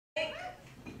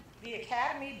the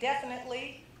Academy,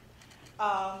 definitely.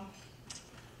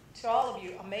 To all of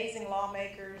you amazing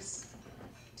lawmakers,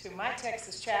 to my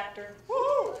Texas chapter,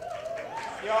 woo!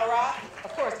 Y'all rock?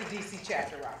 Of course, the DC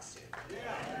chapter rocks too.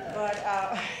 But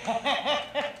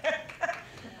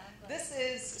this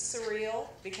is surreal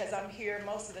because I'm here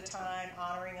most of the time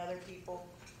honoring other people,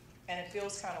 and it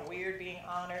feels kind of weird being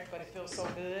honored, but it feels so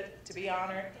good to be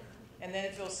honored. And then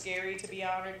it feels scary to be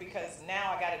honored because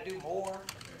now I got to do more.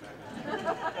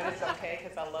 But it's okay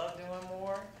because I love doing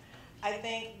more. I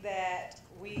think that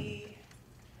we,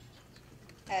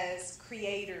 as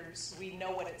creators, we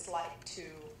know what it's like to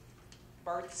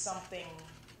birth something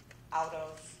out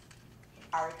of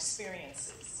our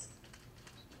experiences.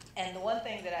 And the one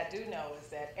thing that I do know is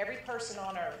that every person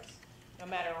on earth, no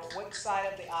matter what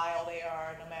side of the aisle they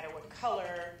are, no matter what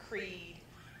color, creed,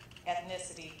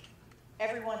 ethnicity,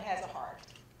 everyone has a heart.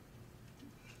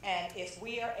 And if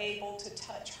we are able to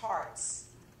touch hearts,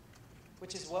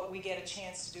 which is what we get a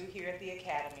chance to do here at the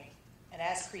Academy, and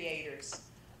as creators,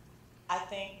 I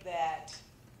think that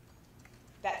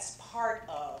that's part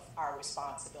of our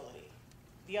responsibility.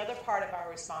 The other part of our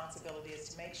responsibility is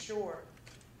to make sure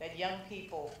that young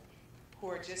people who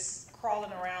are just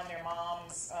crawling around their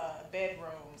moms'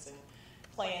 bedrooms and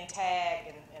playing tag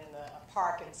in the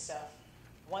park and stuff,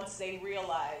 once they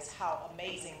realize how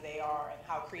amazing they are and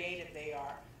how creative they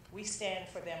are, we stand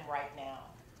for them right now.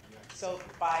 So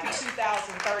by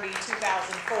 2030,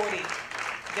 2040,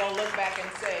 they'll look back and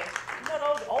say, you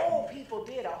know, those old people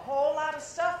did a whole lot of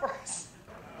stuff for us.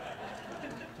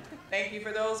 Thank you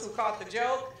for those who caught the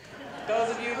joke. Those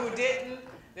of you who didn't,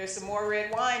 there's some more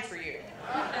red wine for you.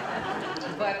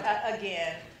 But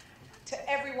again, to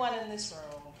everyone in this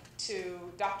room, to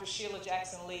Dr. Sheila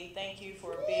Jackson-Lee, thank you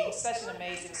for being such an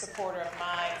amazing supporter of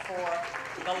mine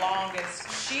for the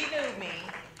longest. She knew me,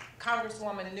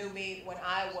 Congresswoman knew me when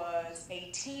I was a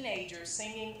teenager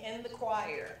singing in the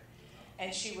choir.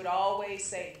 And she would always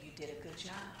say, you did a good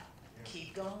job,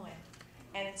 keep going.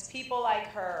 And it's people like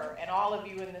her and all of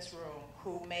you in this room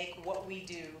who make what we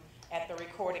do at the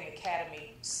Recording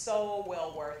Academy so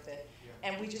well worth it.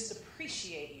 And we just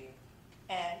appreciate you.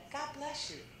 And God bless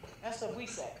you. That's what we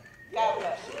say. God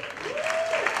bless you.